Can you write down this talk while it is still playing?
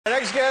Our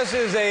next guest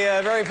is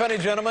a very funny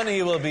gentleman.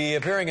 He will be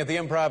appearing at the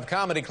Improv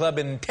Comedy Club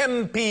in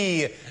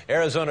Tempe,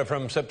 Arizona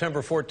from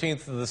September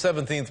 14th to the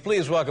 17th.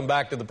 Please welcome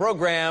back to the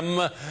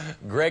program,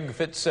 GREG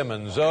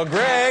FITZSIMMONS. Oh,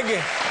 Greg.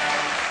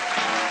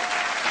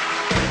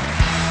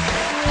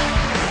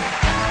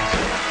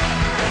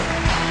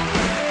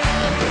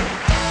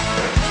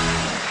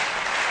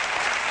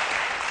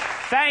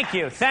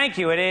 Thank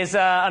you. It is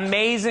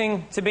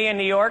amazing to be in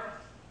New York.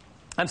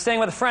 I'm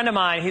staying with a friend of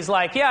mine. He's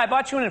like, yeah, I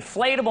bought you an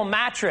inflatable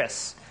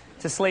mattress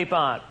to sleep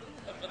on.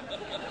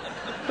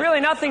 Really,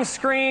 nothing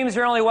screams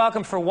you're only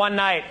welcome for one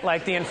night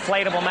like the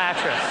inflatable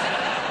mattress.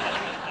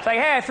 It's like,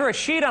 hey, I threw a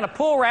sheet on a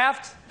pool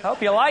raft.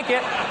 Hope you like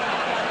it.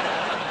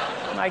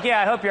 I'm like,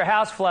 yeah, I hope your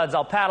house floods.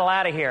 I'll paddle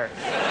out of here.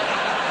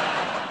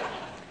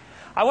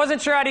 I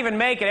wasn't sure I'd even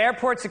make it.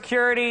 Airport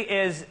security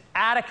is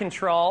out of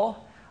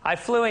control. I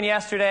flew in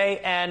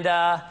yesterday, and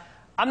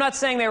I'm not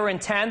saying they were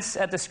intense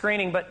at the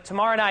screening, but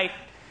tomorrow night,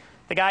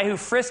 the guy who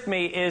frisked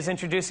me is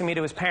introducing me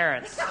to his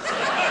parents.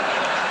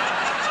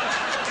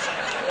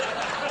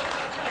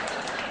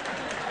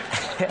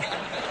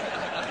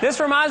 This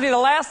reminds me, the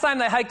last time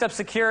they hiked up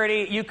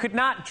security, you could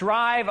not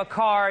drive a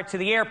car to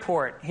the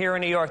airport here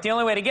in New York. The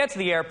only way to get to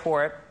the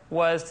airport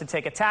was to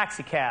take a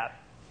taxi cab.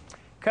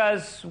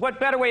 Because what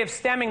better way of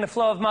stemming the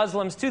flow of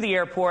Muslims to the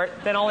airport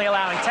than only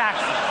allowing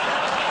taxis?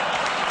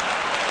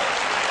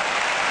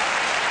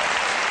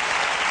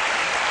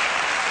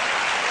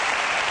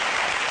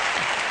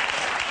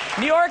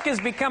 New York is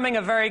becoming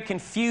a very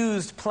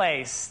confused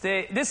place.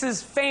 This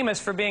is famous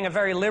for being a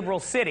very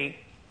liberal city,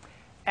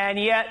 and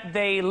yet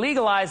they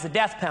legalized the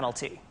death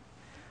penalty.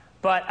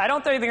 But I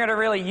don't think they're going to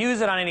really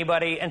use it on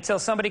anybody until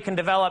somebody can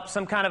develop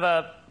some kind of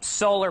a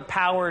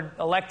solar-powered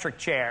electric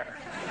chair.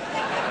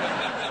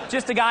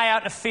 Just a guy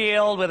out in a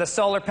field with a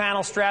solar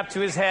panel strapped to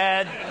his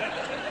head.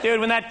 Dude,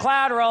 when that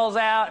cloud rolls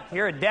out,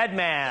 you're a dead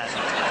man.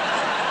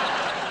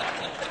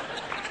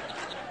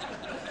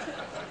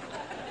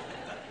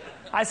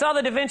 I saw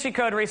the Da Vinci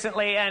Code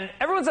recently, and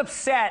everyone's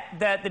upset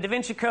that the Da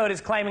Vinci Code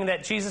is claiming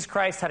that Jesus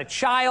Christ had a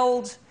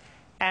child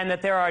and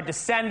that there are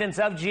descendants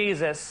of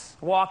Jesus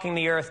walking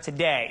the earth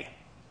today.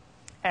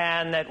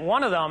 And that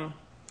one of them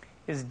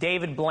is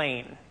David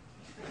Blaine.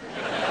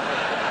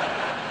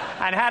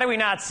 And how do we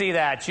not see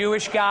that?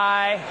 Jewish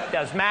guy,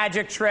 does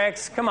magic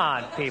tricks. Come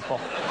on, people.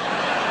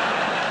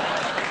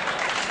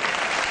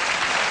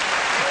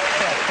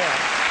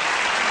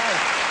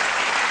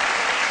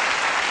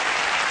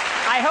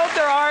 I hope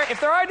if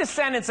there are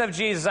descendants of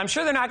Jesus, I'm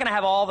sure they're not going to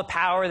have all the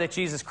power that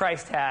Jesus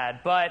Christ had,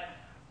 but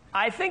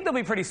I think they'll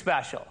be pretty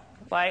special.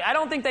 Like, I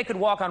don't think they could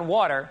walk on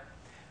water,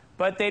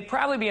 but they'd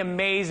probably be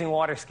amazing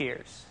water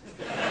skiers.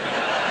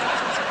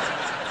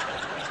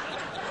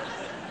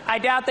 I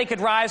doubt they could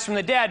rise from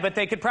the dead, but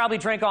they could probably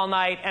drink all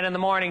night and in the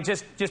morning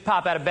just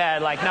pop out of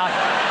bed like nothing.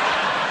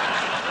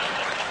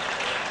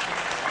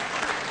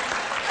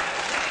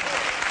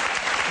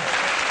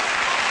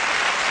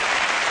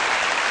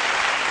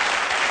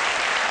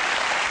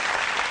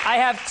 I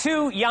have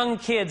two young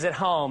kids at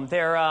home.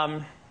 They're,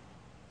 I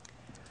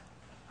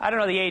don't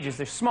know the ages.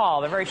 They're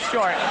small. They're very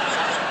short.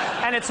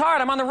 And it's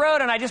hard. I'm on the road,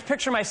 and I just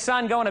picture my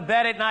son going to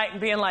bed at night and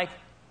being like,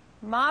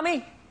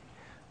 Mommy,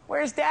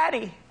 where's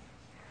Daddy?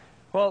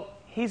 Well,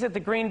 he's at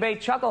the Green Bay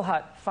Chuckle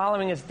Hut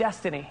following his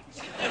destiny.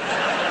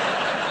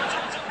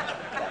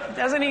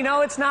 Doesn't he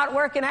know it's not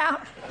working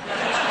out?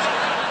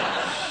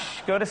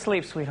 Shh, go to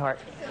sleep, sweetheart.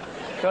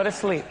 Go to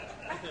sleep.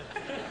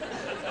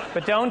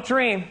 But don't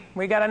dream.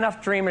 We got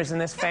enough dreamers in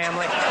this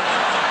family.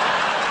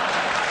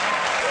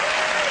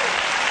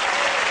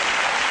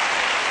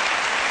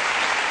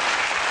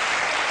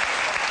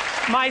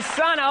 My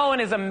son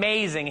Owen is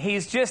amazing.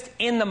 He's just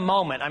in the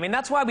moment. I mean,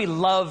 that's why we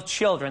love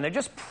children. They're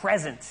just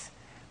present.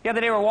 The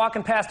other day we were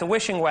walking past a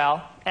wishing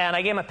well, and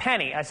I gave him a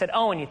penny. I said,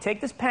 Owen, you take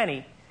this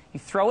penny,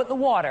 you throw it in the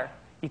water,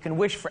 you can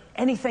wish for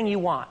anything you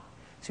want.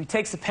 So he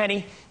takes the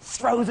penny,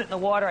 throws it in the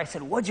water. I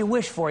said, what'd you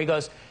wish for? He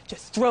goes,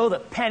 just throw the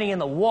penny in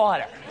the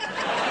water.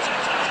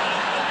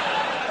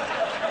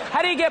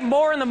 How do you get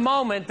more in the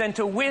moment than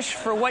to wish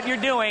for what you're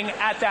doing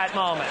at that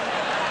moment?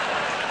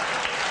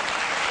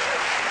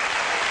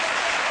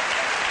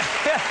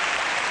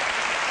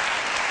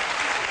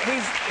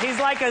 He's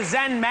like a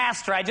Zen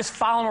master. I just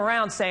follow him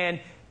around saying,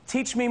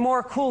 teach me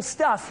more cool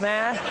stuff,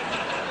 man.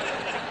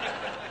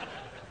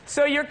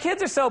 So your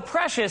kids are so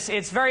precious,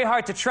 it's very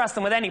hard to trust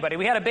them with anybody.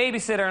 We had a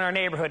babysitter in our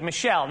neighborhood,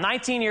 Michelle,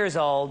 19 years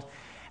old,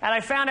 and I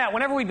found out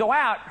whenever we'd go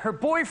out, her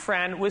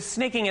boyfriend was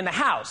sneaking in the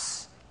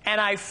house. And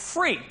I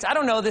freaked. I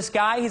don't know this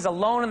guy. He's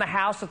alone in the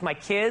house with my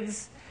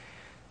kids.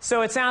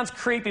 So it sounds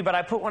creepy, but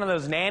I put one of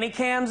those nanny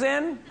cams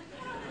in.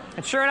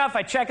 And sure enough,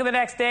 I check it the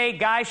next day.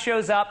 Guy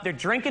shows up. They're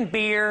drinking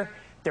beer.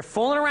 They're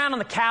fooling around on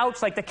the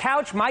couch. Like the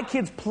couch my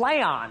kids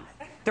play on.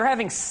 They're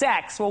having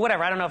sex. Well,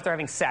 whatever. I don't know if they're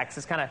having sex.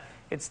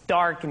 It's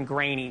dark and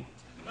grainy.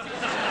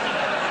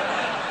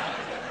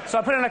 So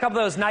I put in a couple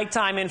of those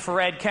nighttime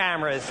infrared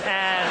cameras,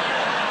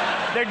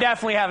 and they're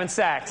definitely having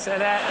sex.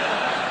 And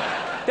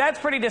that's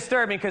pretty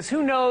disturbing, because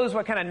who knows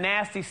what kind of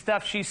nasty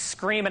stuff she's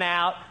screaming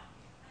out.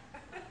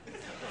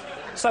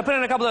 So I put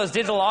in a couple of those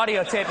digital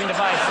audio taping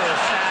devices,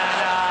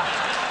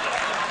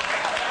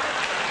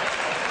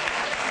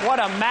 and what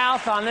a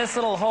mouth on this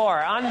little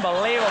whore.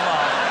 Unbelievable.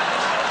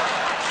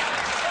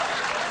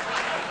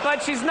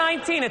 But she's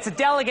 19. It's a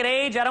delicate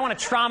age. I don't want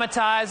to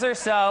traumatize her,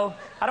 so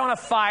I don't want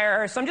to fire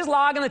her. So I'm just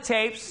logging the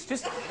tapes,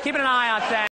 just keeping an eye on things.